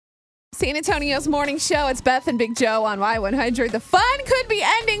San Antonio's morning show. It's Beth and Big Joe on Y100. The fun could be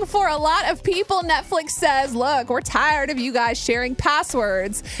ending for a lot of people. Netflix says, look, we're tired of you guys sharing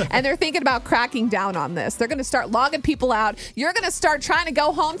passwords. And they're thinking about cracking down on this. They're going to start logging people out. You're going to start trying to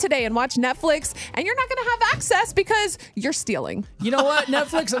go home today and watch Netflix. And you're not going to have access because you're stealing. You know what,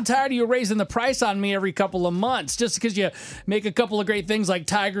 Netflix? I'm tired of you raising the price on me every couple of months. Just because you make a couple of great things like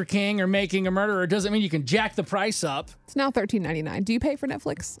Tiger King or Making a Murderer doesn't mean you can jack the price up. It's now $13.99. Do you pay for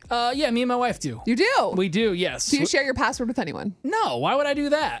Netflix? Yeah, me and my wife do. You do? We do, yes. Do you share your password with anyone? No, why would I do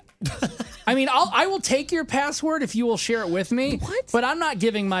that? I mean, I will take your password if you will share it with me. What? But I'm not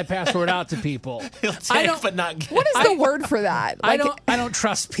giving my password out to people. He'll take, but not give. What is the word for that? I don't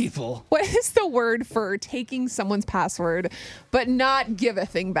trust people. What is the word for taking someone's password but not give a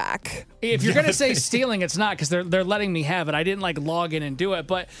thing back? If you're going to say stealing, it's not, because they're letting me have it. I didn't log in and do it,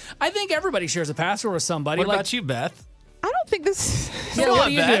 but I think everybody shares a password with somebody. What about you, Beth? I don't think this... Yeah, what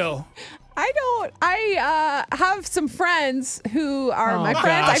do you do? I have some friends who are my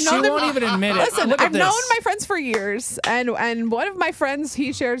friends. Gosh, I've known she them. won't even admit it. Listen, Look at I've known this. my friends for years, and one of my friends,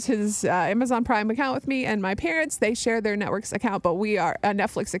 he shares his Amazon Prime account with me, and my parents, they share their Netflix account, but we are a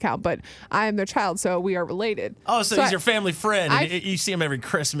Netflix account, but I am their child, so we are related. Oh, so he's your family friend. And you see him every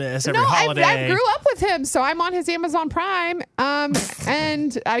Christmas, every holiday. I grew up with him, so I'm on his Amazon Prime,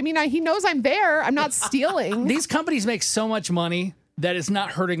 and I mean, he knows I'm there. I'm not stealing. These companies make so much money that it's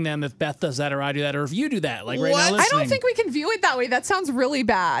not hurting them if Beth does that or I do that or if you do that. Like right now listening. I don't think we can view it that way. That sounds really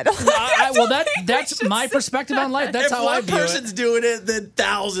bad. That's my perspective on life. That's how I view it. If one person's doing it, then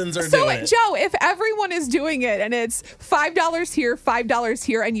thousands are So, doing it. Joe, if everyone is doing it and it's $5 here, $5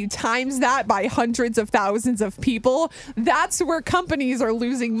 here, and you times that by hundreds of thousands of people, that's where companies are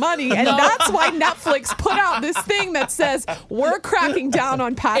losing money. And that's why Netflix put out this thing that says we're cracking down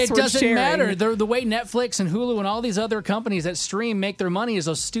on password sharing. It doesn't matter. The way Netflix and Hulu and all these other companies that stream make their money is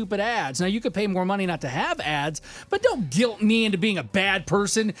those stupid ads. Now, you could pay more money not to have ads, but don't guilt me into being a bad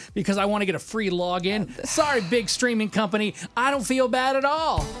person because I want to get a free login. Sorry, big streaming company. I don't feel bad at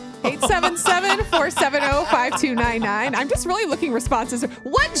all. 877-470-5299. I'm just really looking responses.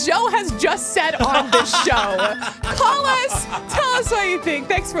 What Joe has just said on this show. Call us. Tell us what you think.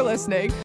 Thanks for listening.